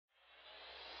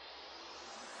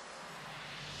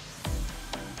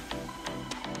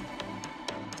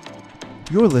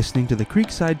You're listening to the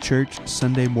Creekside Church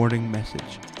Sunday morning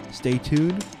message. Stay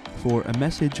tuned for a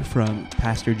message from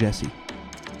Pastor Jesse.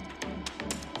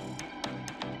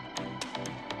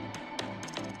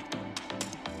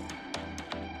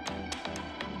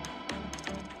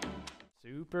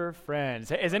 Super Friends.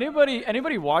 Has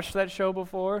anybody watched that show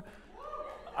before?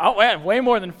 Oh, man, way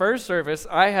more than first service.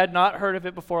 I had not heard of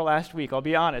it before last week, I'll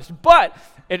be honest. But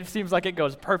it seems like it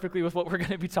goes perfectly with what we're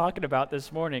going to be talking about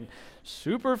this morning.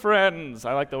 Super Friends.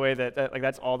 I like the way that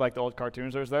that's all like the old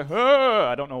cartoons. There's the,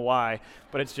 I don't know why,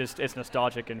 but it's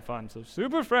nostalgic and fun. So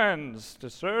Super Friends, to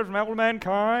serve all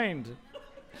mankind.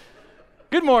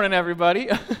 Good morning, everybody.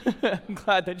 I'm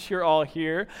glad that you're all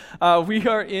here. We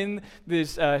are in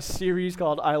this series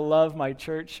called I Love My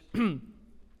Church.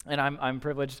 And I'm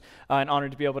privileged and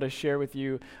honored to be able to share with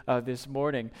you this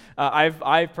morning.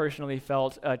 I've personally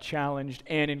felt challenged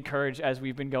and encouraged as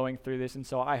we've been going through this, and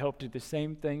so I hope to do the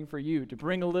same thing for you, to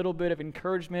bring a little bit of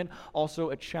encouragement,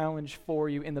 also a challenge for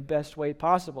you in the best way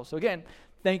possible. So again,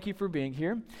 thank you for being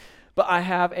here. But I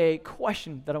have a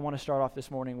question that I want to start off this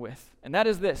morning with, and that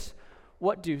is this.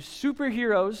 What do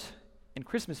superheroes and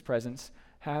Christmas presents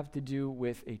have to do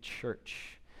with a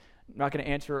church? I'm not going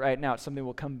to answer it right now. It's something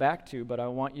we'll come back to, but I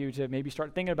want you to maybe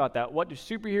start thinking about that. What do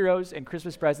superheroes and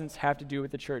Christmas presents have to do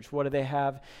with the church? What do they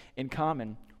have in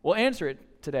common? We'll answer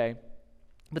it today,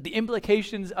 but the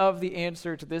implications of the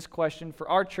answer to this question for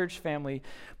our church family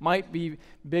might be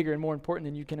bigger and more important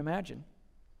than you can imagine.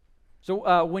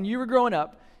 So when you were growing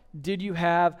up, did you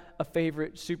have a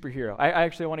favorite superhero? I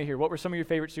actually want to hear, what were some of your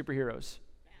favorite superheroes?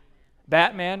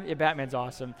 Batman? Yeah, Batman's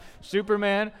awesome.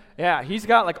 Superman? Yeah, he's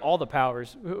got like all the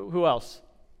powers. Who else?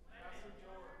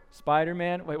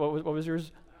 Spider-Man? Wait, what was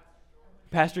yours?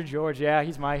 Pastor George. Yeah,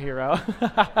 he's my hero.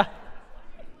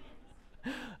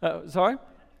 Sorry?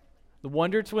 The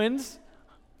Wonder Twins?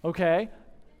 Okay.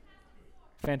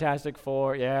 Fantastic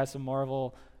Four. Yeah, some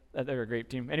Marvel. They're a great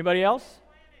team. Anybody else?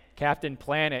 Captain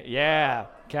Planet. Yeah,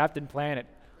 Captain Planet.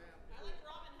 I like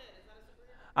Robin Hood. Is that a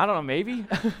superhero? I don't know, maybe.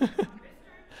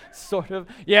 Sort of.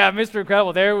 Yeah, Mr.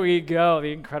 Incredible. There we go.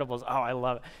 The Incredibles. Oh, I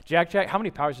love it. Jack. How many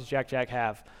powers does Jack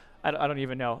have? I don't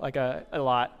even know. Like a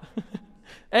lot.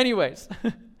 Anyways.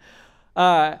 Actually,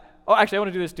 I want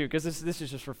to do this too because this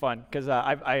is just for fun because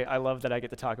I love that I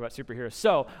get to talk about superheroes.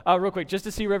 So, real quick, just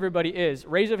to see where everybody is,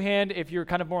 raise of hand if you're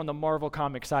kind of more on the Marvel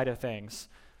comic side of things.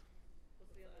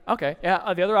 Okay,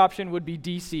 yeah, the other option would be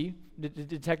DC,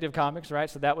 Detective Comics, right?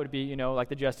 So that would be, like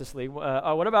the Justice League.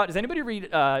 What about, does anybody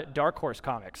read Dark Horse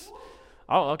Comics?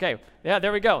 Oh, okay. Yeah,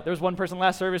 there we go. There was one person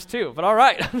last service too, but all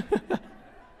right.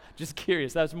 Just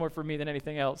curious. That was more for me than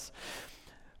anything else.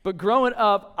 But growing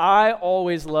up, I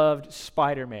always loved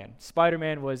Spider-Man.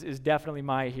 Spider-Man is definitely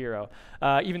my hero,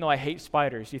 even though I hate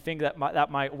spiders. You think that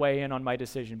might weigh in on my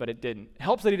decision, but it didn't. It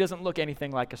helps that he doesn't look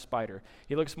anything like a spider.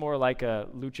 He looks more like a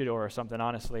luchador or something,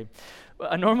 honestly.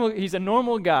 He's a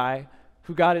normal guy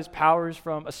who got his powers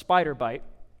from a spider bite,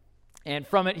 and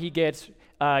from it he gets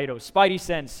spidey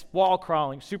sense, wall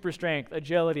crawling, super strength,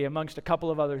 agility, amongst a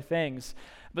couple of other things.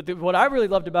 But what I really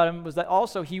loved about him was that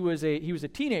also he was a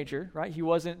teenager, right? He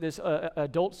wasn't this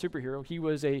adult superhero. He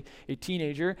was a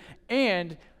teenager,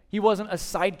 and he wasn't a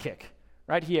sidekick,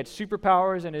 right? He had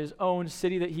superpowers in his own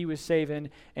city that he was saving,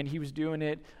 and he was doing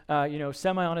it,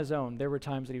 semi on his own. There were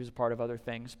times that he was a part of other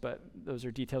things, but those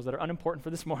are details that are unimportant for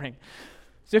this morning.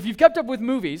 So if you've kept up with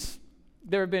movies,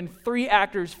 there have been 3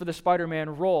 actors for the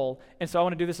Spider-Man role, and so I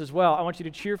want to do this as well. I want you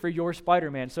to cheer for your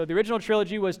Spider-Man. So the original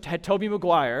trilogy had Tobey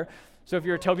Maguire. So if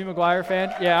you're a Tobey Maguire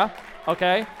fan, yeah,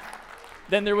 okay.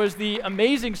 Then there was the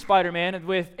Amazing Spider-Man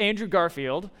with Andrew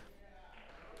Garfield.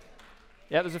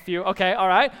 Yeah, there's a few. Okay, all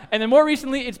right. And then more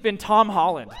recently, it's been Tom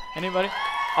Holland. Anybody?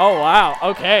 Oh, wow.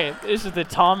 Okay, this is the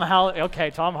Tom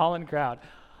Holland crowd.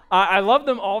 I love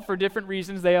them all for different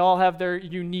reasons. They all have their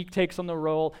unique takes on the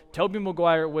role. Tobey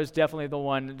Maguire was definitely the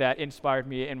one that inspired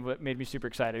me and made me super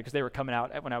excited because they were coming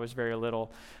out when I was very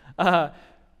little.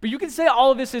 But you can say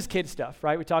all of this is kid stuff,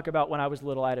 right? We talk about when I was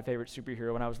little, I had a favorite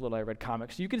superhero. When I was little, I read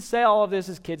comics. You can say all of this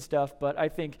is kid stuff, but I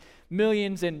think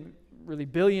millions and really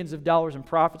billions of dollars in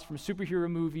profits from superhero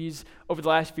movies over the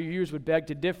last few years would beg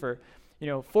to differ.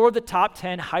 4 of the top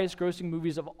 10 highest grossing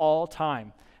movies of all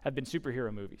time have been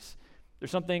superhero movies.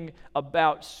 There's something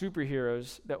about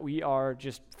superheroes that we are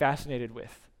just fascinated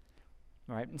with.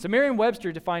 All right? And so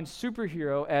Merriam-Webster defines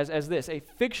superhero as this, a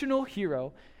fictional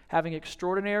hero having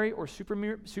extraordinary or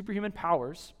superhuman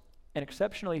powers, an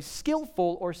exceptionally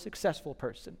skillful or successful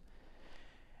person.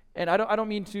 And I don't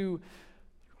mean to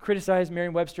criticize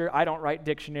Merriam-Webster. I don't write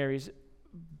dictionaries,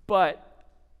 but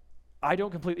I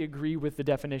don't completely agree with the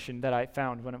definition that I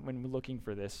found when looking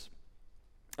for this.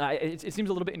 it seems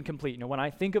a little bit incomplete. When I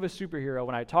think of a superhero,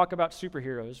 when I talk about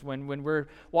superheroes, when we're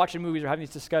watching movies or having these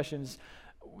discussions,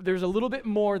 there's a little bit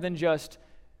more than just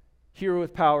hero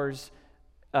with powers,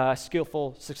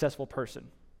 skillful, successful person.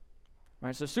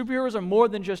 Right? So superheroes are more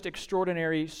than just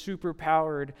extraordinary,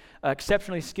 super-powered,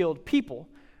 exceptionally skilled people.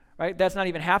 Right? That's not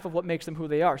even half of what makes them who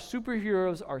they are.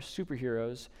 Superheroes are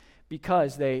superheroes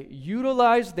because they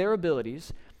utilize their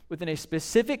abilities within a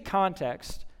specific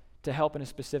context to help in a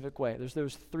specific way. There's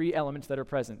those three elements that are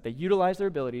present. They utilize their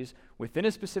abilities within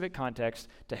a specific context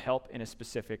to help in a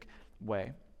specific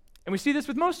way. And we see this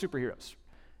with most superheroes,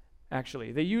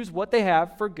 actually. They use what they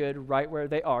have for good right where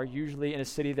they are, usually in a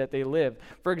city that they live.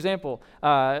 For example,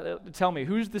 tell me,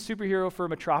 who's the superhero for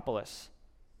Metropolis?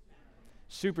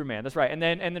 Superman, that's right. And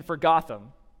then for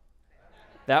Gotham,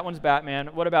 that one's Batman.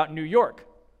 What about New York?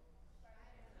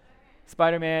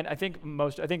 Spider-Man. I think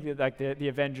the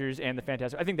Avengers and the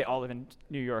Fantastic, I think they all live in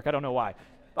New York. I don't know why.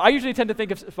 I usually tend to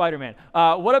think of Spider-Man.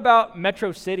 What about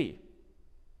Metro City?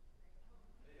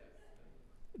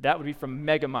 That would be from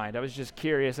Megamind. I was just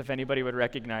curious if anybody would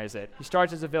recognize it. He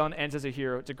starts as a villain, ends as a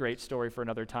hero. It's a great story for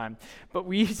another time. But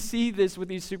we see this with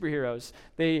these superheroes.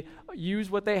 They use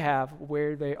what they have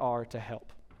where they are to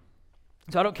help.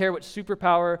 So I don't care what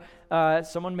superpower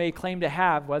someone may claim to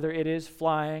have, whether it is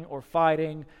flying or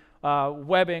fighting,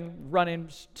 webbing, running,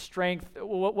 strength,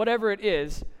 whatever it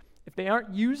is, if they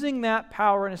aren't using that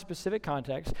power in a specific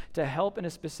context to help in a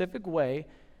specific way,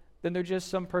 then they're just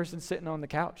some person sitting on the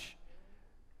couch,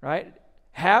 right?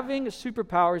 Having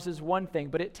superpowers is one thing,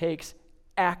 but it takes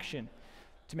action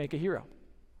to make a hero.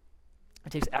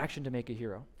 It takes action to make a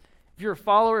hero. If you're a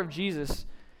follower of Jesus,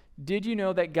 did you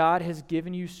know that God has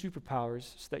given you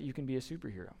superpowers so that you can be a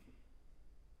superhero?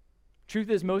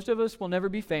 Truth is, most of us will never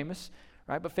be famous,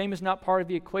 right? But fame is not part of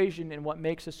the equation in what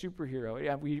makes a superhero.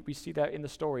 Yeah, we see that in the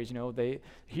stories.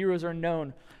 Heroes are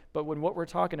known, but when what we're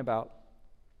talking about,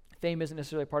 fame isn't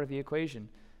necessarily part of the equation.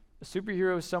 A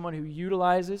superhero is someone who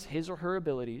utilizes his or her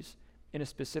abilities in a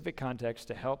specific context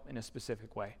to help in a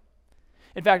specific way.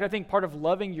 In fact, I think part of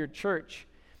loving your church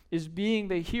is being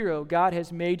the hero God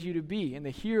has made you to be. And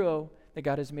the hero that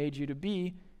God has made you to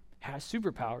be has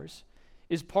superpowers,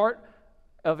 is part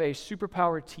of a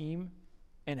superpower team,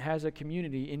 and has a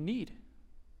community in need.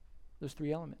 Those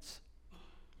three elements.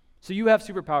 So you have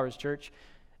superpowers, church,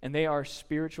 and they are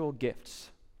spiritual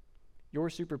gifts. Your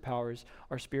superpowers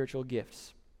are spiritual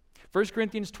gifts. 1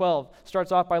 Corinthians 12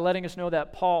 starts off by letting us know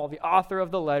that Paul, the author of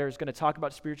the letter, is going to talk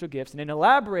about spiritual gifts. And in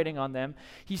elaborating on them,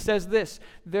 he says this: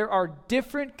 there are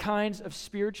different kinds of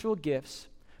spiritual gifts,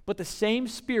 but the same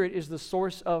Spirit is the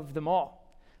source of them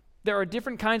all. There are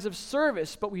different kinds of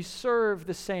service, but we serve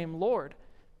the same Lord.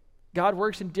 God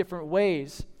works in different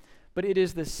ways, but it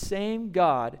is the same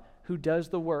God who does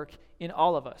the work in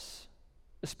all of us.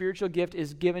 A spiritual gift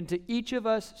is given to each of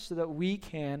us so that we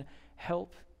can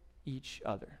help each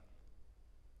other.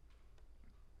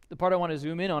 The part I want to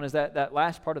zoom in on is that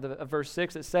last part of verse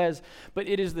 6 that says, but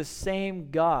it is the same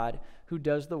God who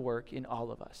does the work in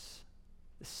all of us.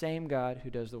 The same God who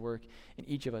does the work in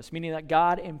each of us, meaning that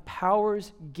God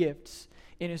empowers gifts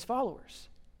in his followers.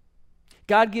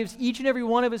 God gives each and every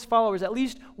one of his followers at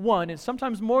least one, and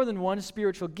sometimes more than one,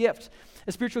 spiritual gift.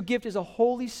 A spiritual gift is a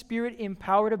Holy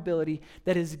Spirit-empowered ability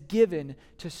that is given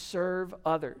to serve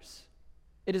others.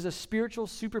 It is a spiritual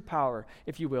superpower,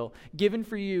 if you will, given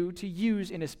for you to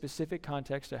use in a specific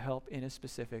context to help in a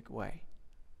specific way.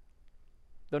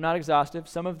 Though not exhaustive,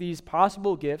 some of these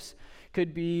possible gifts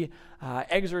could be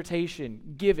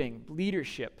exhortation, giving,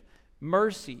 leadership,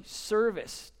 mercy,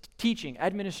 service, teaching,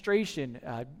 administration,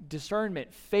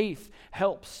 discernment, faith,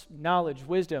 helps, knowledge,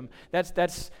 wisdom. That's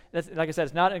like I said,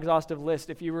 it's not an exhaustive list.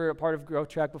 If you were a part of Growth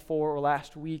Track before or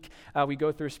last week, we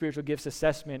go through a spiritual gifts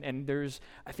assessment, and there's,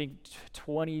 I think,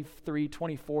 23,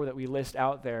 24 that we list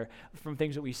out there from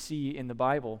things that we see in the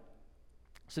Bible.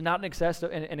 So not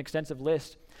an extensive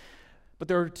list. But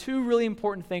there are two really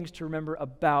important things to remember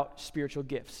about spiritual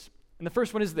gifts. And the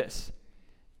first one is this: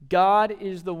 God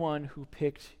is the one who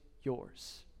picked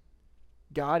yours.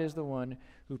 God is the one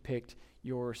who picked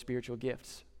your spiritual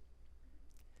gifts.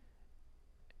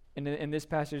 In this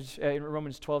passage, in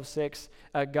Romans 12:6,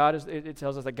 it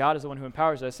tells us that God is the one who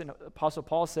empowers us. And Apostle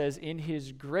Paul says, in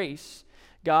his grace,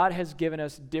 God has given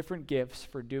us different gifts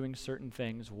for doing certain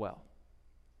things well.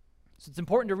 So it's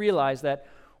important to realize that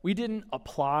we didn't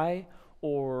apply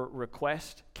or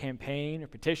request, campaign, or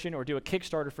petition, or do a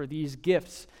Kickstarter for these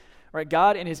gifts. Right?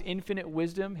 God, in his infinite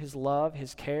wisdom, his love,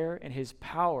 his care, and his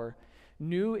power,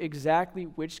 knew exactly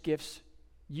which gifts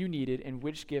you needed and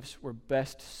which gifts were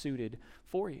best suited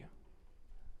for you.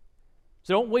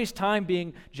 So don't waste time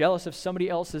being jealous of somebody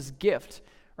else's gift,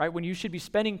 right? When you should be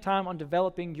spending time on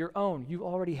developing your own. You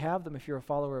already have them if you're a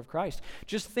follower of Christ.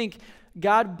 Just think,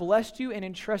 God blessed you and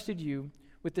entrusted you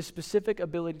with the specific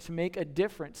ability to make a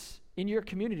difference in your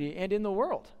community and in the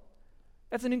world.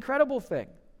 That's an incredible thing.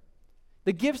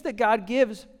 The gifts that God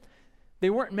gives, they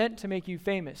weren't meant to make you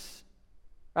famous.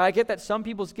 I get that some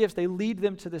people's gifts, they lead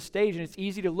them to the stage, and it's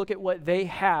easy to look at what they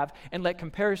have and let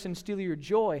comparison steal your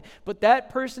joy. But that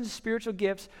person's spiritual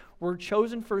gifts were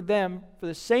chosen for them for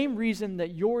the same reason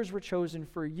that yours were chosen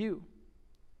for you.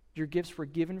 Your gifts were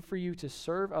given for you to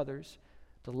serve others,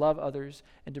 to love others,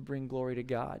 and to bring glory to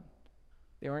God.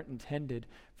 They aren't intended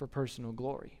for personal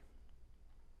glory.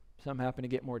 Some happen to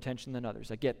get more attention than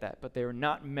others. I get that. But they are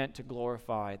not meant to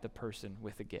glorify the person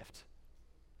with the gift.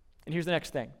 And here's the next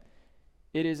thing.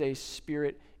 It is a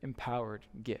Spirit-empowered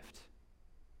gift.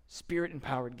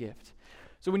 Spirit-empowered gift.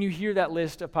 So when you hear that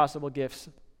list of possible gifts,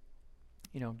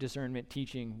 discernment,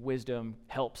 teaching, wisdom,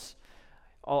 helps,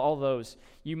 all those,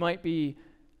 you might be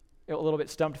a little bit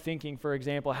stumped thinking, for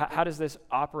example, how does this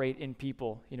operate in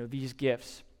people, these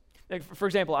gifts? Like, for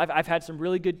example, I've had some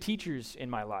really good teachers in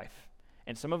my life,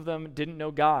 and some of them didn't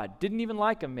know God, didn't even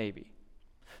like Him maybe.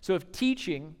 So if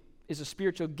teaching is a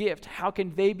spiritual gift, how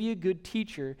can they be a good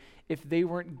teacher if they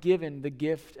weren't given the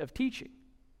gift of teaching?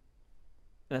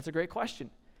 And that's a great question.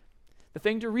 The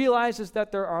thing to realize is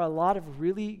that there are a lot of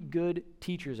really good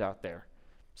teachers out there,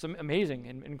 some amazing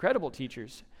and incredible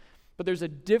teachers, but there's a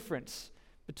difference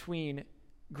between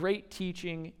great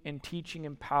teaching and teaching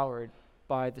empowered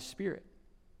by the Spirit.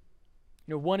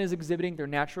 One is exhibiting their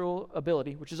natural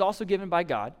ability, which is also given by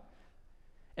God,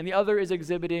 and the other is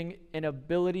exhibiting an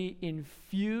ability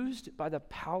infused by the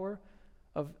power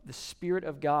of the Spirit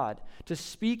of God to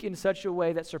speak in such a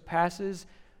way that surpasses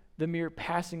the mere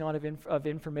passing on of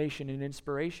information and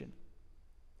inspiration.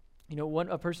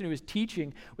 A person who is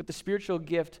teaching with the spiritual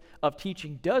gift of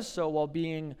teaching does so while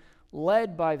being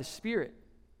led by the Spirit,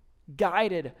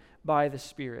 guided by the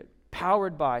Spirit,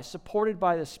 powered by, supported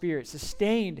by the Spirit,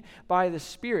 sustained by the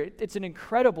Spirit. It's an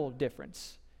incredible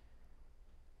difference.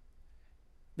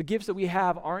 The gifts that we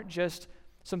have aren't just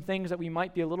some things that we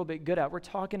might be a little bit good at. We're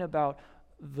talking about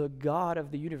the God of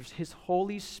the universe, His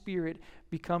Holy Spirit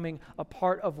becoming a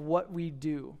part of what we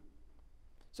do.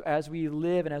 So as we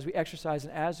live and as we exercise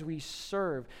and as we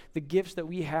serve, the gifts that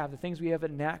we have, the things we have a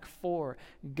knack for,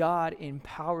 God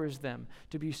empowers them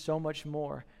to be so much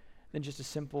more than just a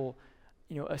simple,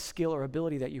 a skill or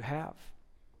ability that you have.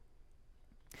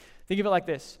 Think of it like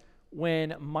this.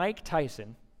 When Mike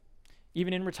Tyson,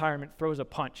 even in retirement, throws a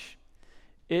punch,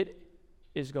 it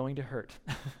is going to hurt.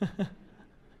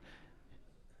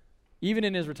 Even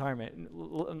in his retirement,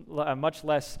 much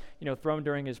less, thrown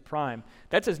during his prime.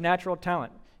 That's his natural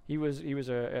talent. He's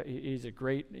a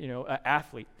great,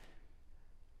 athlete.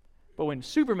 But when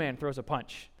Superman throws a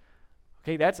punch,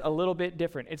 okay, that's a little bit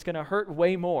different. It's going to hurt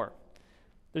way more.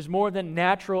 There's more than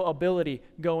natural ability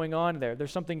going on there.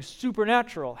 There's something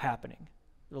supernatural happening.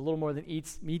 A little more than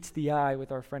meets the eye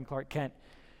with our friend Clark Kent.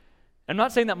 I'm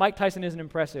not saying that Mike Tyson isn't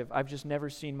impressive. I've just never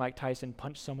seen Mike Tyson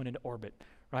punch someone into orbit,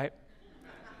 right?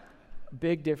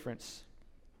 Big difference.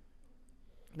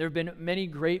 There have been many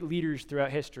great leaders throughout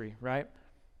history, right?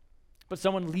 But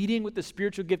someone leading with the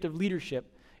spiritual gift of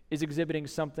leadership is exhibiting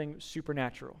something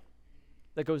supernatural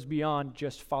that goes beyond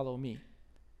just follow me.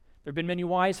 There have been many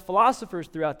wise philosophers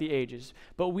throughout the ages,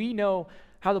 but we know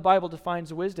how the Bible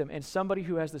defines wisdom, and somebody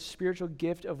who has the spiritual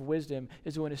gift of wisdom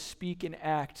is going to speak and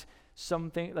act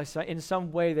something in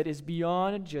some way that is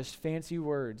beyond just fancy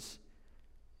words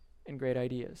and great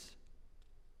ideas.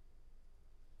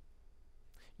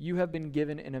 You have been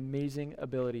given an amazing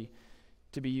ability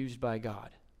to be used by God.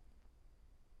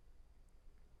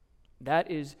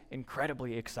 That is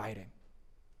incredibly exciting,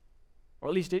 or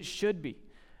at least it should be.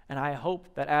 And I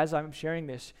hope that as I'm sharing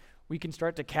this, we can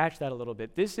start to catch that a little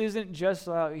bit. This isn't just,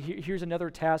 here's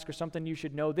another task or something you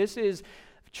should know. This is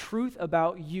truth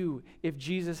about you if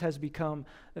Jesus has become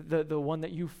the one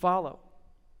that you follow.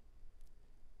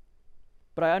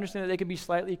 But I understand that they can be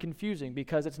slightly confusing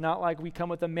because it's not like we come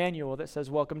with a manual that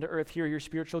says, welcome to earth, here are your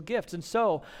spiritual gifts. And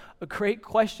so a great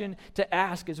question to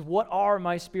ask is, what are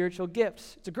my spiritual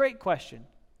gifts? It's a great question.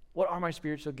 What are my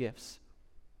spiritual gifts?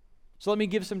 So let me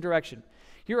give some direction.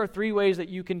 Here are 3 ways that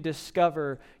you can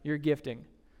discover your gifting.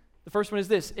 The first one is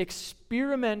this: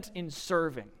 experiment in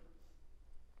serving.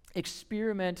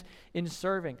 Experiment in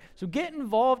serving. So get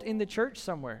involved in the church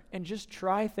somewhere and just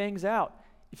try things out.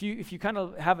 If you kind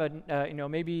of have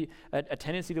maybe a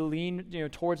tendency to lean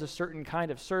towards a certain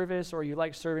kind of service, or you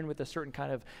like serving with a certain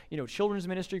kind of children's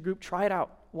ministry group, try it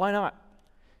out. Why not?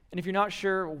 And if you're not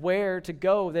sure where to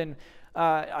go, then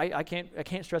I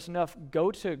can't stress enough.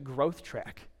 Go to Growth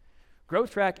Track.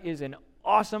 Growth Track is an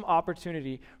awesome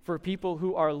opportunity for people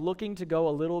who are looking to go a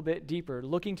little bit deeper,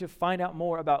 looking to find out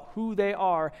more about who they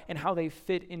are and how they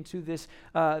fit into this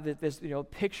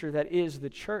picture that is the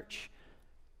church.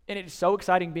 And it's so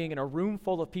exciting being in a room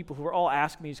full of people who are all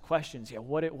asking these questions.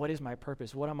 What is my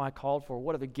purpose? What am I called for?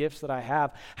 What are the gifts that I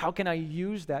have? How can I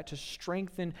use that to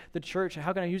strengthen the church? And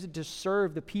how can I use it to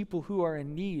serve the people who are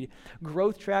in need?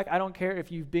 Growth Track, I don't care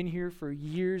if you've been here for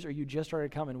years or you just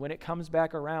started coming. When it comes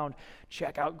back around,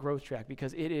 check out Growth Track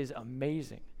because it is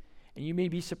amazing. And you may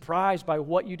be surprised by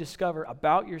what you discover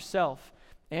about yourself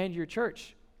and your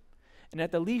church. And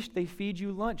at the least, they feed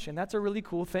you lunch, and that's a really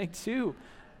cool thing too.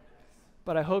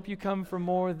 But I hope you come for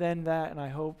more than that, and I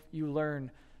hope you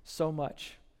learn so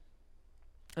much.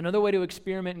 Another way to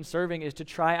experiment in serving is to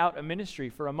try out a ministry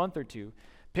for a month or two.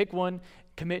 Pick one,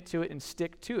 commit to it, and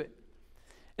stick to it.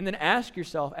 And then ask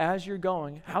yourself as you're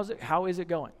going, how is it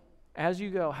going? As you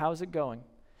go, how's it going?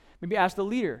 Maybe ask the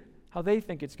leader how they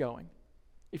think it's going.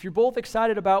 If you're both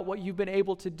excited about what you've been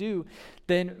able to do,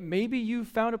 then maybe you've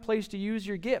found a place to use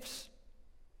your gifts.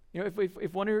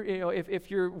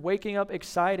 If you're waking up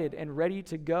excited and ready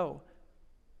to go,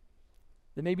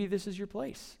 then maybe this is your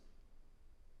place.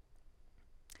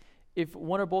 If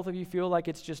one or both of you feel like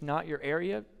it's just not your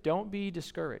area, don't be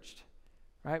discouraged,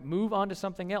 right? Move on to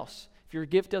something else. If your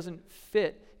gift doesn't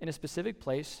fit in a specific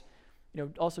place,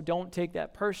 also don't take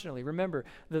that personally. Remember,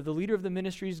 the leader of the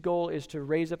ministry's goal is to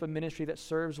raise up a ministry that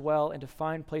serves well and to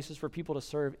find places for people to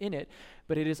serve in it,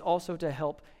 but it is also to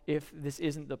help if this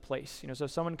isn't the place. So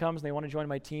if someone comes and they want to join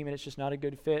my team and it's just not a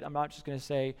good fit, I'm not just going to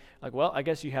say, I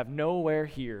guess you have nowhere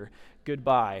here,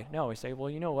 goodbye. No, I say, well,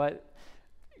 you know what?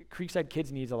 Creekside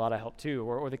Kids needs a lot of help too,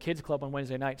 or the kids club on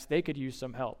Wednesday nights, they could use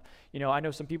some help. I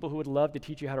know some people who would love to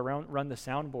teach you how to run the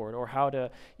soundboard or how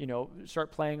to,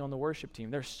 start playing on the worship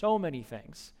team. There's so many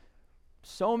things,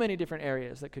 so many different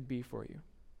areas that could be for you.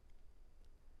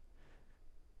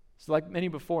 So like many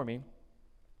before me,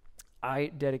 I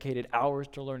dedicated hours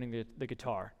to learning the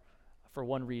guitar for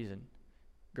one reason: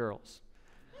 girls.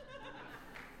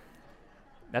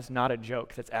 That's not a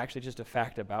joke. That's actually just a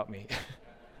fact about me.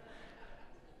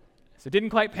 So it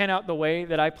didn't quite pan out the way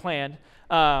that I planned,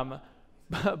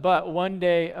 but one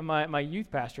day my youth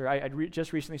pastor, I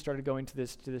just recently started going to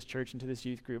this church and to this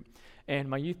youth group, and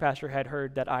my youth pastor had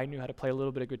heard that I knew how to play a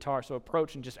little bit of guitar, so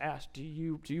approached and just asked, do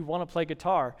you want to play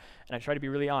guitar? And I tried to be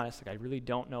really honest, I really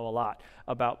don't know a lot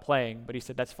about playing, but he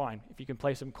said, that's fine. If you can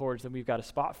play some chords, then we've got a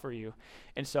spot for you.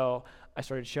 And so I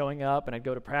started showing up, and I'd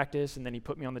go to practice, and then he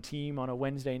put me on the team on a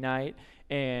Wednesday night,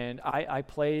 and I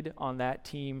played on that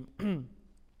team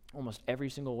almost every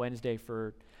single Wednesday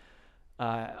for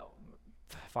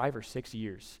 5 or 6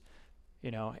 years,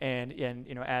 and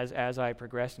as I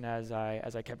progressed and as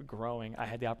I kept growing, I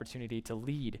had the opportunity to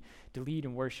lead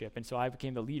in worship, and so I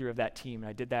became the leader of that team, and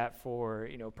I did that for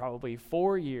probably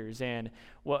 4 years. And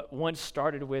what once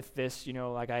started with this,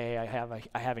 I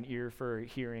have an ear for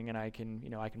hearing, and I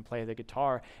can play the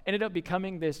guitar, ended up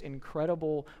becoming this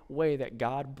incredible way that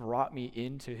God brought me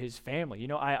into His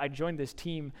family. I joined this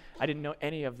team. I didn't know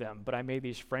any of them, but I made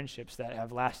these friendships that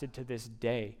have lasted to this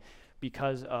day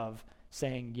because of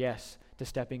saying yes to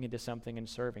stepping into something and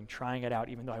serving, trying it out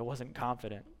even though I wasn't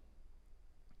confident.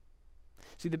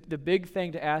 See, the big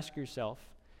thing to ask yourself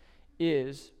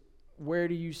is, where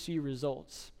do you see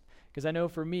results? Because I know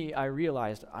for me, I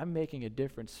realized I'm making a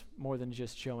difference more than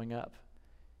just showing up.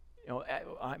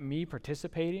 Me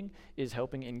participating is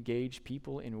helping engage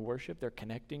people in worship. They're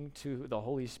connecting to the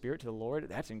Holy Spirit, to the Lord.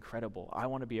 That's incredible. I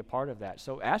want to be a part of that.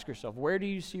 So ask yourself, where do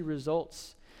you see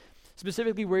results?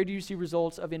 Specifically, where do you see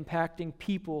results of impacting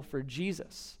people for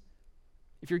Jesus?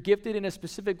 If you're gifted in a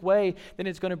specific way, then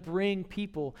it's going to bring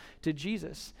people to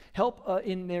Jesus. Help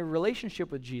in their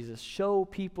relationship with Jesus. Show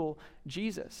people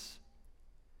Jesus.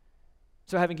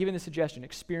 So having given the suggestion,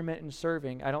 experiment in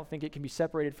serving, I don't think it can be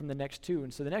separated from the next two.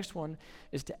 And so the next one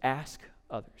is to ask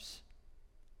others.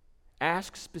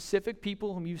 Ask specific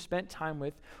people whom you've spent time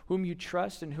with, whom you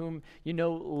trust and whom you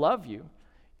know love you.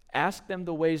 Ask them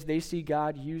the ways they see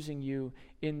God using you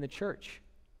in the church.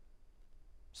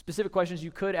 Specific questions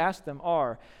you could ask them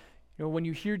are, when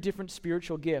you hear different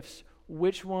spiritual gifts,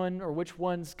 which one or which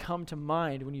ones come to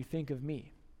mind when you think of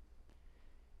me?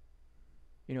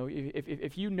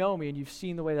 If you know me and you've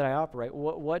seen the way that I operate,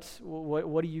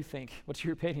 what do you think? What's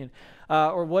your opinion?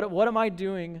 Or what am I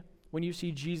doing when you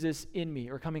see Jesus in me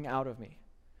or coming out of me?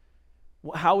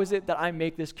 How is it that I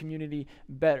make this community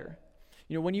better?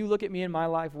 When you look at me in my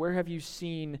life, where have you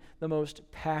seen the most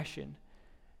passion?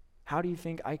 How do you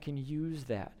think I can use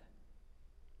that?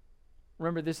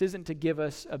 Remember, this isn't to give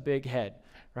us a big head,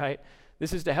 right?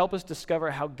 This is to help us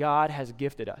discover how God has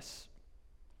gifted us.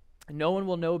 No one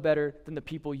will know better than the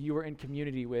people you are in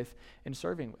community with and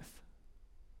serving with.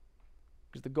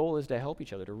 Because the goal is to help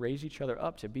each other, to raise each other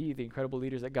up, to be the incredible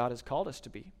leaders that God has called us to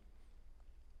be.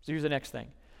 So here's the next thing.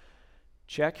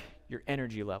 Check your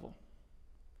energy level.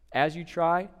 As you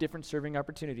try different serving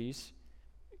opportunities,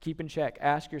 keep in check.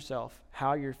 Ask yourself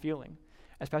how you're feeling.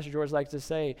 As Pastor George likes to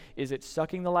say, is it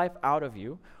sucking the life out of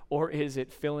you, or is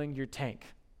it filling your tank?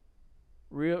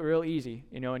 Real easy,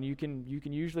 and you can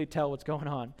usually tell what's going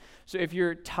on. So if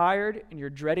you're tired and you're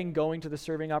dreading going to the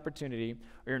serving opportunity,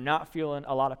 or you're not feeling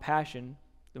a lot of passion,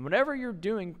 then whatever you're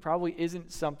doing probably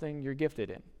isn't something you're gifted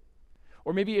in.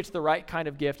 Or maybe it's the right kind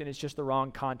of gift and it's just the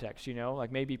wrong context,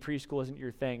 like maybe preschool isn't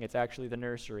your thing, it's actually the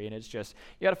nursery, and it's just,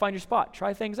 you got to find your spot,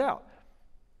 try things out.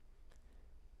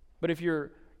 But if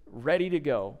you're ready to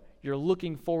go, you're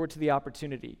looking forward to the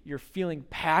opportunity, you're feeling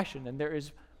passion, and that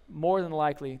is more than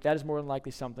likely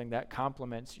something that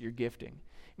complements your gifting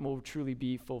and will truly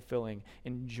be fulfilling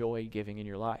and joy-giving in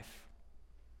your life.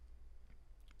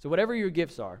 So whatever your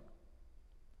gifts are,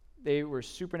 they were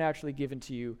supernaturally given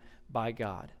to you by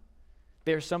God.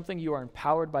 They are something you are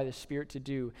empowered by the Spirit to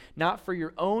do, not for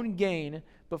your own gain,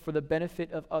 but for the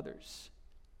benefit of others.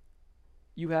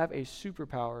 You have a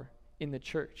superpower in the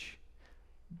church,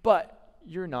 but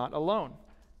you're not alone.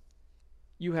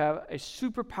 You have a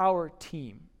superpower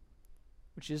team,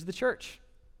 which is the church.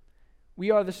 We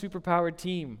are the superpowered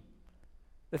team.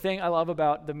 The thing I love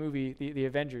about the movie, the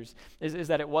Avengers, is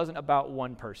that it wasn't about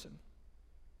one person.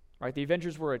 Right? The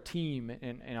Avengers were a team,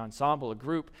 an ensemble, a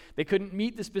group. They couldn't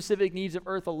meet the specific needs of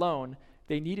Earth alone.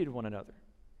 They needed one another.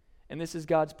 And this is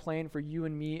God's plan for you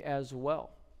and me as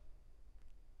well.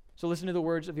 So listen to the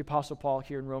words of the Apostle Paul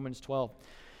here in Romans 12.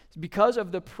 It's because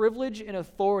of the privilege and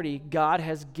authority God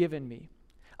has given me,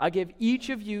 I give each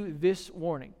of you this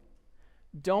warning.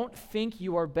 Don't think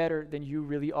you are better than you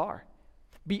really are.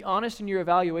 Be honest in your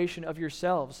evaluation of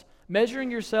yourselves, measuring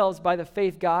yourselves by the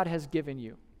faith God has given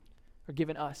you. Or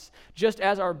given us. Just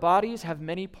as our bodies have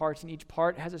many parts and each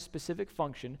part has a specific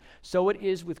function, so it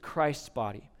is with Christ's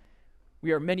body.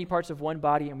 We are many parts of one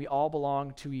body and we all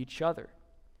belong to each other.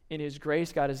 In His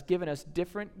grace, God has given us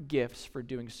different gifts for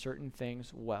doing certain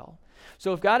things well.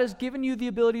 So if God has given you the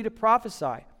ability to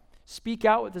prophesy, speak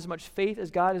out with as much faith as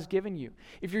God has given you.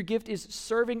 If your gift is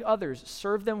serving others,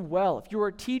 serve them well. If you are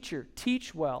a teacher,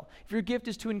 teach well. If your gift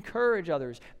is to encourage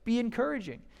others, be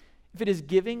encouraging. If it is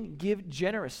giving, give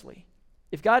generously.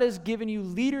 If God has given you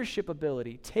leadership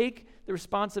ability, take the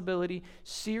responsibility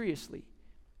seriously.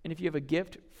 And if you have a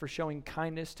gift for showing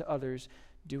kindness to others,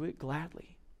 do it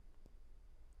gladly.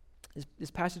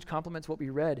 This passage complements what we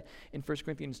read in 1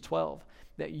 Corinthians 12,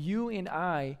 that you and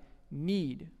I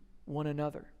need one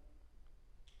another.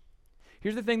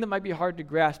 Here's the thing that might be hard to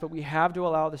grasp, but we have to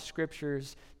allow the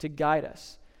Scriptures to guide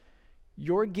us.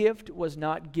 Your gift was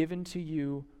not given to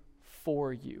you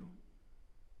for you.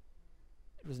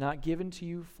 It was not given to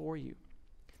you for you.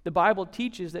 The Bible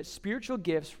teaches that spiritual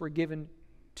gifts were given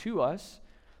to us,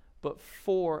 but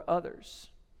for others.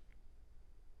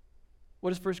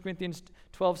 What does 1 Corinthians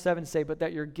 12:7 say? But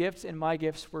that your gifts and my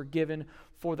gifts were given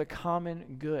for the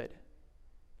common good.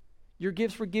 Your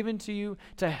gifts were given to you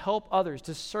to help others,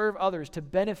 to serve others, to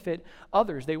benefit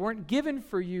others. They weren't given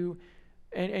for you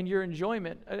and your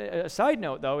enjoyment. A side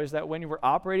note, though, is that when we're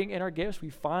operating in our gifts, we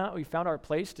found our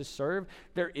place to serve.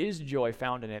 There is joy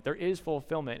found in it. There is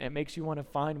fulfillment. It makes you want to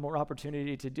find more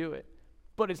opportunity to do it.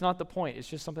 But it's not the point. It's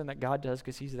just something that God does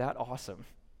because He's that awesome.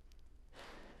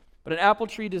 But an apple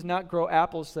tree does not grow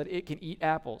apples so that it can eat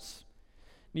apples.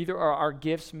 Neither are our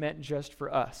gifts meant just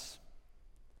for us.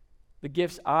 The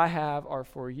gifts I have are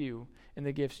for you, and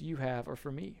the gifts you have are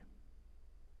for me.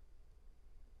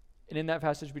 And in that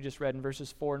passage we just read in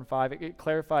verses 4 and 5, it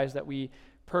clarifies that we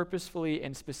purposefully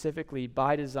and specifically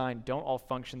by design don't all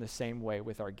function the same way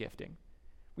with our gifting.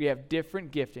 We have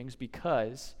different giftings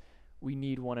because we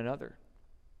need one another.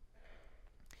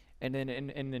 And then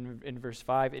in verse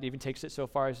 5, it even takes it so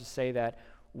far as to say that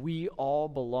we all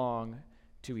belong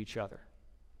to each other.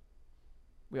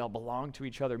 We all belong to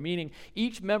each other, meaning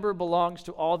each member belongs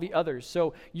to all the others.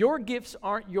 So your gifts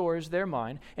aren't yours, they're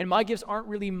mine. And my gifts aren't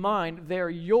really mine, they're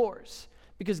yours.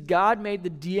 Because God made the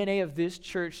DNA of this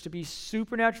church to be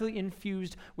supernaturally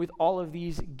infused with all of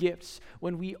these gifts.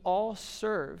 When we all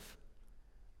serve,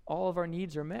 all of our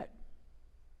needs are met.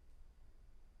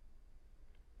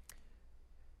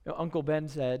 You know, Uncle Ben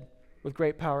said, with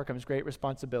great power comes great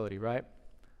responsibility, right?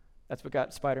 That's what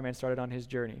got Spider-Man started on his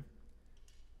journey.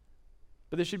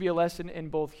 But this should be a lesson in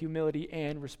both humility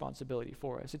and responsibility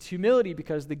for us. It's humility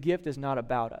because the gift is not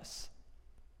about us,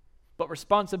 but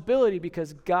responsibility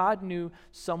because God knew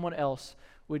someone else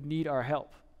would need our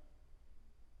help.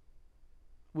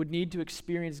 would need to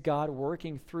experience God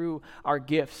working through our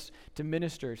gifts to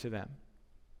minister to them.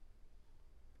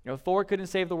 Thor couldn't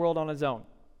save the world on his own.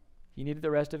 He needed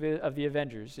the rest of the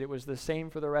Avengers. It was the same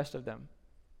for the rest of them.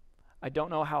 I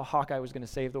don't know how Hawkeye was going to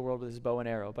save the world with his bow and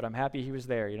arrow, but I'm happy he was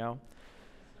there,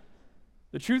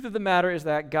 The truth of the matter is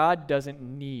that God doesn't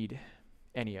need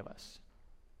any of us.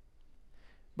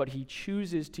 But he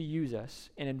chooses to use us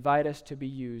and invite us to be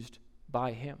used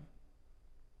by him.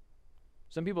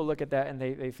 Some people look at that and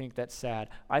they think that's sad.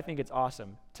 I think it's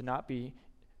awesome to not be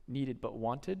needed but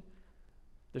wanted.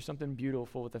 There's something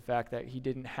beautiful with the fact that he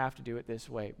didn't have to do it this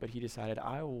way, but he decided,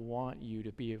 I want you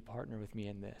to be a partner with me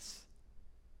in this.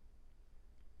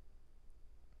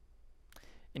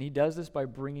 And he does this by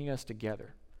bringing us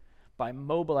together, by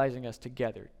mobilizing us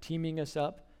together, teaming us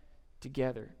up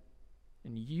together,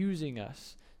 and using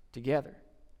us together.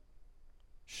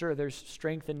 Sure, there's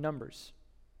strength in numbers,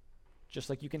 just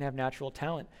like you can have natural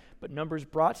talent, but numbers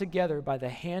brought together by the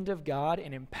hand of God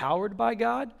and empowered by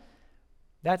God,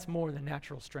 that's more than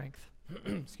natural strength.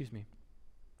 Excuse me.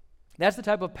 That's the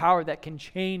type of power that can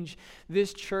change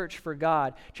this church for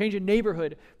God, change a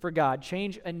neighborhood for God,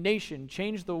 change a nation,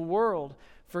 change the world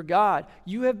for God.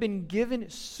 You have been given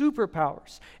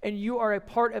superpowers, and you are a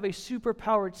part of a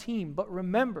superpower team. But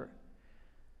remember,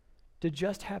 to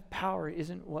just have power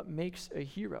isn't what makes a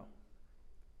hero,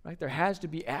 right? There has to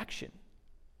be action.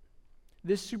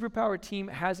 This superpower team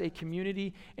has a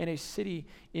community and a city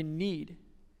in need.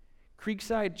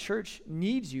 Creekside Church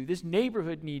needs you. This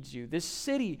neighborhood needs you. This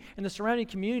city and the surrounding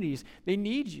communities, they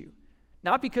need you.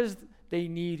 Not because they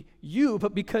need you,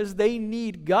 but because they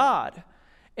need God.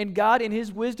 And God, in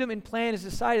his wisdom and plan, has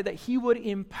decided that he would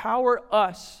empower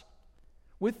us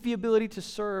with the ability to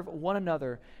serve one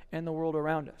another and the world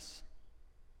around us.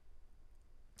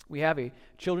 We have a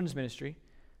children's ministry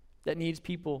that needs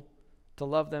people to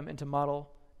love them and to model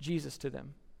Jesus to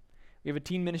them. We have a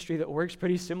teen ministry that works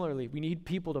pretty similarly. We need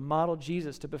people to model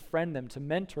Jesus, to befriend them, to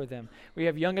mentor them. We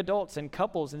have young adults and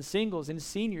couples and singles and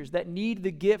seniors that need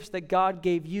the gifts that God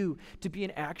gave you to be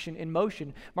in action, in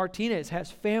motion. Martinez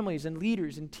has families and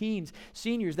leaders and teens,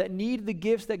 seniors that need the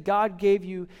gifts that God gave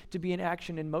you to be in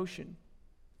action, in motion.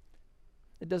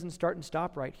 It doesn't start and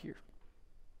stop right here.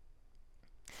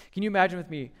 Can you imagine with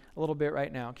me a little bit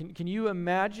right now? Can you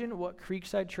imagine what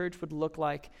Creekside Church would look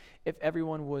like if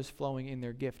everyone was flowing in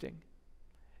their gifting?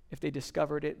 If they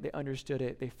discovered it, they understood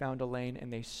it, they found a lane,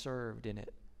 and they served in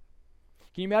it.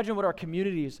 Can you imagine what our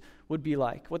communities would be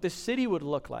like, what the city would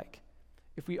look like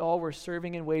if we all were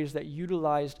serving in ways that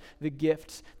utilized the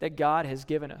gifts that God has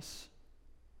given us?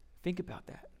 Think about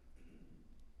that.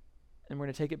 And we're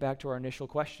going to take it back to our initial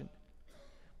question,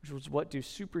 which was, what do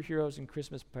superheroes and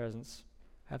Christmas presents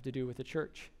have to do with the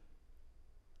church?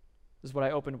 This is what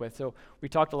I opened with. So we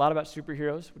talked a lot about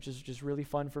superheroes, which is just really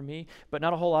fun for me, but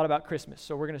not a whole lot about Christmas.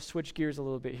 So we're going to switch gears a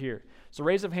little bit here. So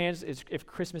raise of hands is if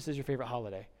Christmas is your favorite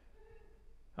holiday.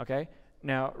 Okay?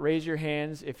 Now raise your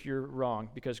hands if you're wrong,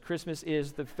 because Christmas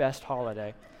is the best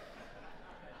holiday.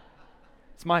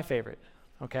 It's my favorite.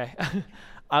 Okay?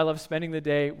 I love spending the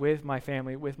day with my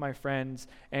family, with my friends,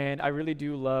 and I really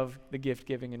do love the gift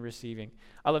giving and receiving.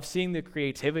 I love seeing the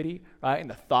creativity, right, and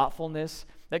the thoughtfulness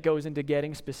that goes into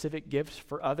getting specific gifts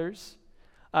for others.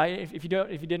 If you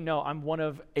didn't know, I'm one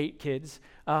of 8 kids,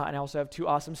 and I also have 2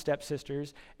 awesome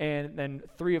stepsisters, and then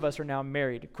 3 of us are now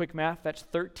married. Quick math, that's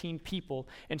 13 people,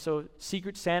 and so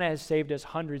Secret Santa has saved us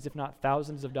hundreds, if not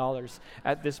thousands of dollars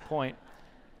at this point.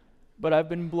 But I've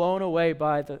been blown away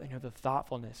by the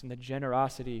thoughtfulness and the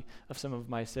generosity of some of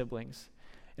my siblings.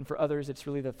 And for others, it's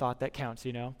really the thought that counts,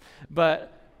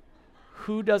 But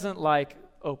who doesn't like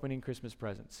opening Christmas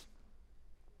presents?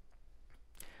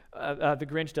 The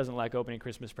Grinch doesn't like opening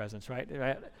Christmas presents, right?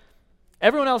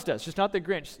 Everyone else does, just not the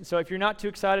Grinch. So if you're not too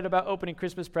excited about opening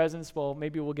Christmas presents, well,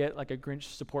 maybe we'll get like a Grinch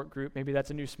support group. Maybe that's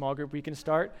a new small group we can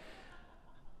start.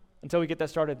 Until we get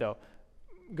that started, though,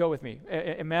 go with me.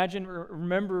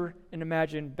 Remember and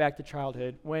imagine back to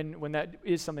childhood when that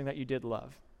is something that you did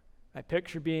love. I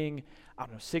picture being,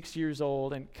 6 years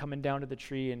old and coming down to the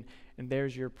tree and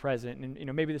there's your present.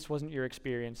 And maybe this wasn't your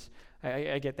experience.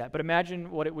 I get that. But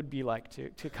imagine what it would be like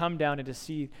to come down and to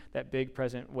see that big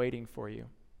present waiting for you.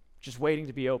 Just waiting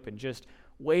to be opened, just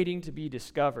waiting to be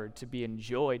discovered, to be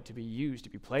enjoyed, to be used, to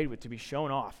be played with, to be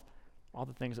shown off. All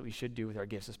the things that we should do with our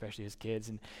gifts, especially as kids.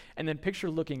 And then picture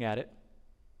looking at it,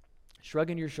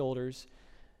 shrugging your shoulders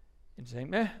and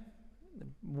saying,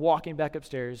 walking back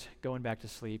upstairs, going back to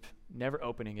sleep, never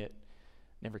opening it,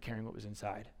 never caring what was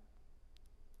inside.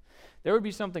 There would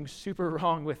be something super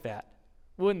wrong with that,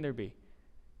 wouldn't there be?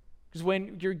 Because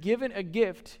when you're given a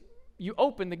gift, you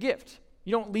open the gift.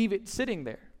 You don't leave it sitting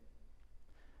there.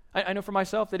 I know for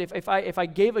myself that if I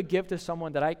gave a gift to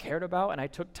someone that I cared about and I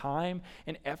took time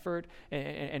and effort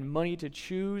and money to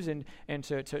choose and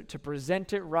to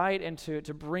present it right and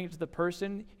to bring it to the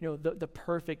person, the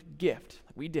perfect gift.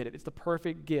 We did it. It's the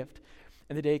perfect gift.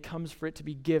 And the day comes for it to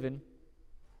be given.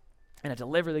 And I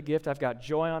deliver the gift. I've got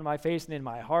joy on my face and in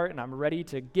my heart, and I'm ready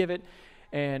to give it.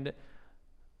 And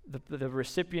the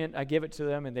recipient, I give it to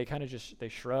them, and they kind of they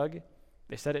shrug,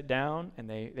 they set it down, and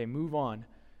they move on,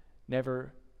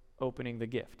 never opening the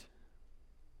gift,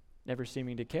 never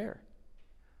seeming to care.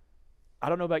 I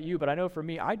don't know about you, but I know for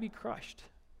me, I'd be crushed.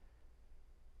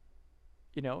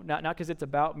 Not because it's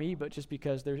about me, but just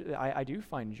because I do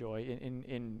find joy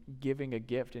in giving a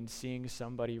gift and seeing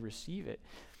somebody receive it.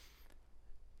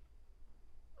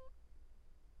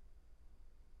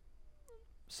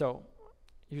 So,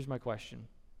 here's my question.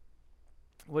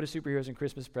 What do superheroes and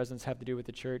Christmas presents have to do with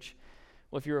the church?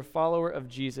 Well, if you're a follower of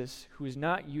Jesus who is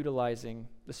not utilizing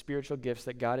the spiritual gifts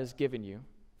that God has given you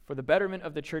for the betterment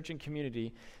of the church and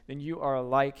community, then you are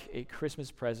like a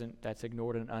Christmas present that's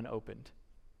ignored and unopened.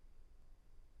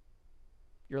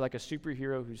 You're like a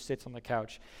superhero who sits on the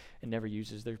couch and never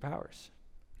uses their powers.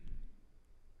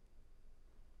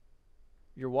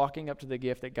 You're walking up to the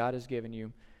gift that God has given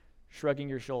you, shrugging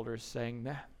your shoulders, saying,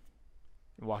 "Meh,"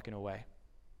 and walking away.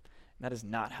 And that is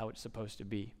not how it's supposed to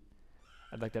be.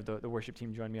 I'd like to have the worship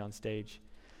team join me on stage.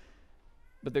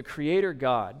 But the Creator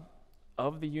God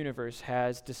of the universe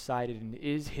has decided, and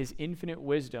is His infinite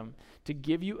wisdom, to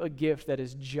give you a gift that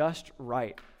is just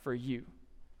right for you.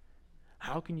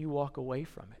 How can you walk away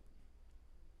from it?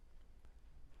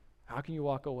 How can you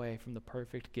walk away from the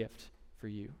perfect gift for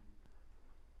you?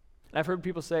 And I've heard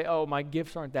people say, "Oh, my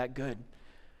gifts aren't that good.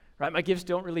 Right? My gifts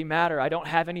don't really matter. I don't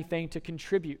have anything to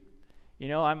contribute.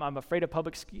 I'm afraid of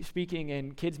public speaking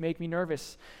and kids make me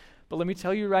nervous." But let me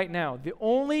tell you right now, the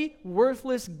only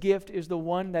worthless gift is the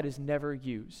one that is never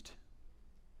used.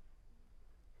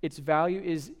 Its value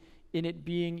is in it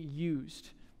being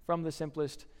used from the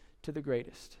simplest to the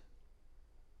greatest.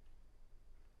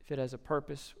 If it has a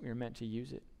purpose, we are meant to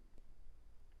use it.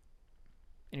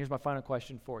 And here's my final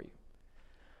question for you.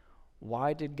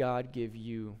 Why did God give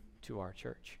you to our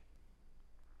church?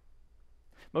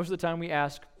 Most of the time we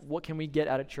ask, what can we get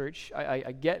out of church?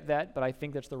 I get that, but I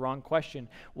think that's the wrong question.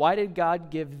 Why did God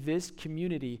give this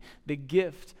community the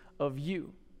gift of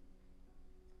you?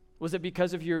 Was it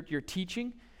because of your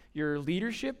teaching, your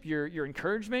leadership, your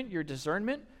encouragement, your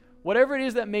discernment? Whatever it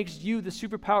is that makes you the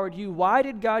superpowered you, why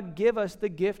did God give us the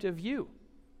gift of you?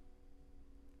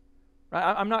 Right?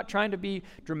 I'm not trying to be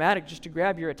dramatic just to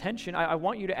grab your attention. I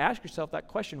want you to ask yourself that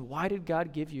question. Why did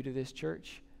God give you to this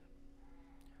church?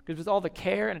 Because with all the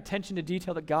care and attention to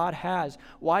detail that God has,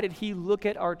 why did He look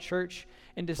at our church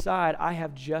and decide, I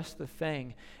have just the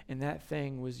thing, and that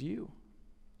thing was you?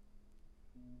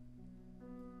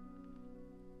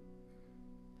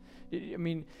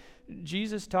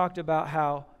 Jesus talked about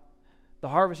how the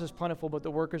harvest is plentiful, but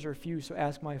the workers are few, so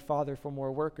ask my Father for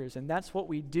more workers. And that's what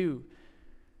we do.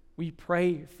 We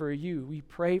pray for you. We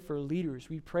pray for leaders.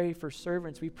 We pray for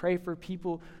servants. We pray for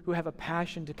people who have a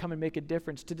passion to come and make a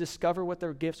difference, to discover what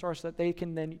their gifts are so that they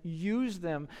can then use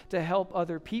them to help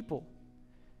other people.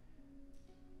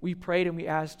 We prayed and we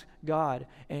asked God,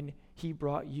 and He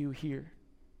brought you here.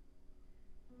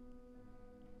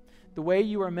 The way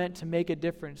you are meant to make a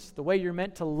difference, the way you're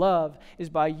meant to love, is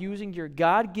by using your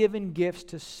God-given gifts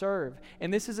to serve.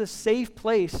 And this is a safe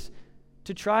place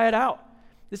to try it out.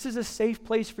 This is a safe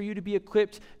place for you to be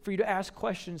equipped, for you to ask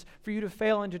questions, for you to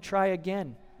fail and to try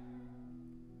again.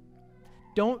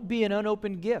 Don't be an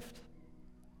unopened gift.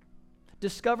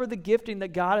 Discover the gifting that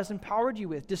God has empowered you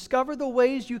with. Discover the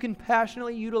ways you can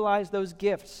passionately utilize those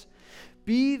gifts.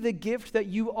 Be the gift that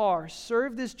you are.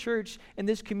 Serve this church and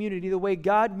this community the way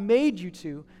God made you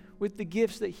to, with the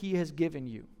gifts that He has given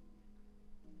you.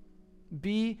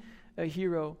 Be a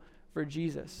hero for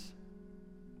Jesus.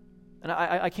 And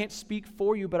I can't speak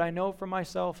for you, but I know for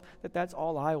myself that that's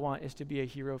all I want, is to be a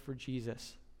hero for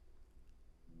Jesus.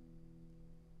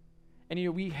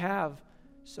 And we have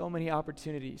so many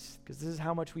opportunities, because this is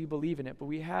how much we believe in it, but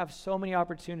we have so many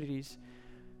opportunities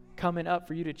coming up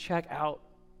for you to check out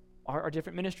our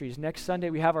different ministries. Next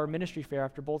Sunday, we have our ministry fair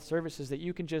after both services that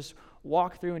you can just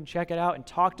walk through and check it out and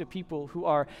talk to people who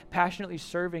are passionately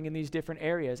serving in these different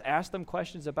areas. Ask them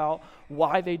questions about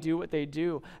why they do what they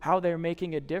do, how they're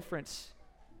making a difference.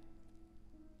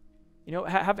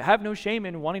 Have no shame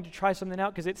in wanting to try something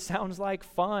out because it sounds like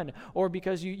fun, or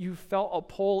because you felt a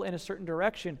pull in a certain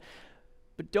direction.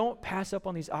 But don't pass up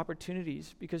on these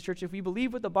opportunities, because, church, if we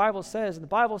believe what the Bible says, and the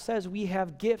Bible says we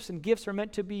have gifts, and gifts are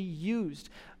meant to be used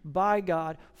by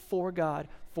God,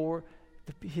 for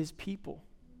His people.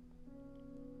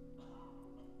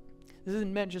 This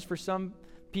isn't meant just for some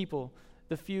people,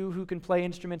 the few who can play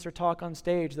instruments or talk on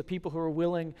stage, the people who are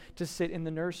willing to sit in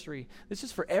the nursery. This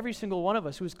is for every single one of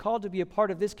us who is called to be a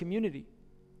part of this community.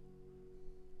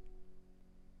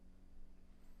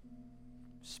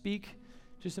 Speak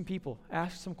to some people.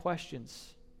 Ask some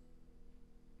questions.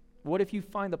 What if you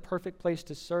find the perfect place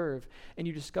to serve and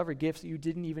you discover gifts that you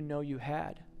didn't even know you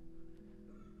had?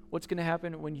 What's going to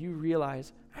happen when you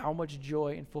realize how much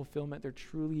joy and fulfillment there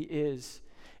truly is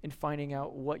in finding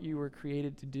out what you were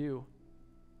created to do,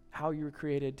 how you were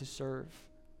created to serve?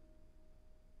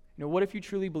 You know, what if you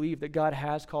truly believe that God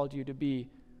has called you to be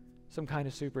some kind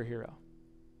of superhero?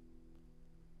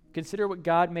 Consider what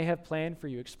God may have planned for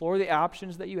you. Explore the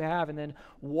options that you have, and then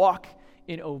walk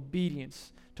in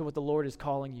obedience to what the Lord is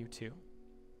calling you to.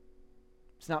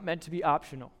 It's not meant to be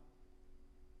optional.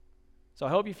 So I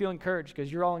hope you feel encouraged, because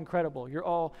you're all incredible. You're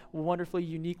all wonderfully,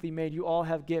 uniquely made. You all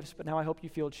have gifts, but now I hope you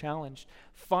feel challenged.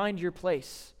 Find your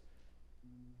place.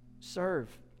 Serve.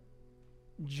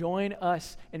 Join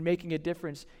us in making a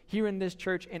difference here in this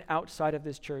church and outside of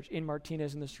this church, in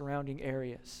Martinez and the surrounding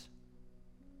areas.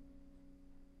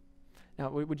 Now,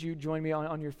 would you join me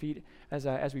on your feet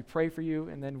as we pray for you,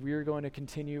 and then we're going to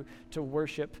continue to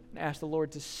worship and ask the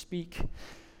Lord to speak.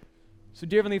 So,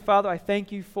 dear Heavenly Father, I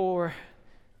thank you for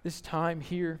this time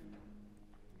here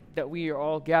that we are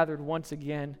all gathered once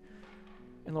again.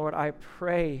 And Lord, I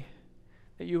pray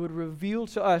that you would reveal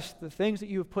to us the things that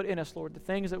you have put in us, Lord, the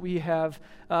things that we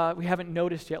haven't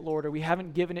noticed yet, Lord, or we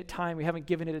haven't given it time, we haven't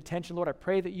given it attention. Lord, I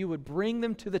pray that you would bring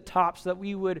them to the top so that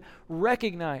we would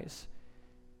recognize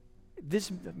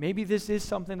maybe this is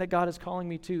something that God is calling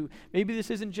me to. Maybe this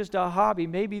isn't just a hobby.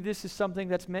 Maybe this is something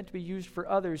that's meant to be used for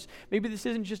others. Maybe this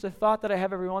isn't just a thought that I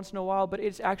have every once in a while, but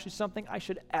it's actually something I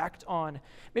should act on.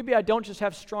 Maybe I don't just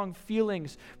have strong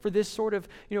feelings for this sort of,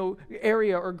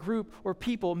 area or group or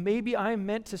people. Maybe I'm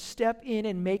meant to step in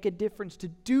and make a difference, to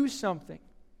do something.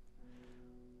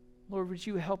 Lord, would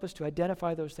you help us to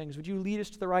identify those things? Would you lead us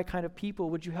to the right kind of people?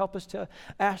 Would you help us to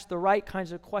ask the right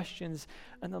kinds of questions?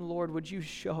 And then, Lord, would you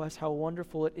show us how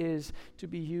wonderful it is to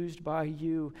be used by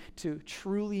you to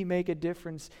truly make a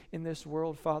difference in this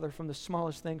world, Father, from the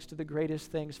smallest things to the greatest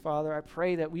things, Father. I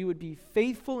pray that we would be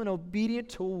faithful and obedient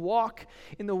to walk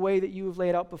in the way that you have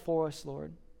laid out before us,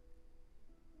 Lord.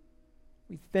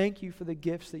 We thank you for the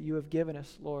gifts that you have given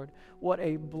us, Lord. What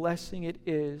a blessing it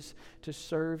is to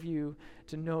serve you,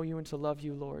 to know you, and to love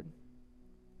you, Lord.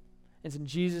 It's in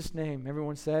Jesus' name.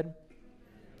 Everyone said,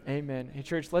 Amen. Hey,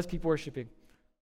 church, let's keep worshiping.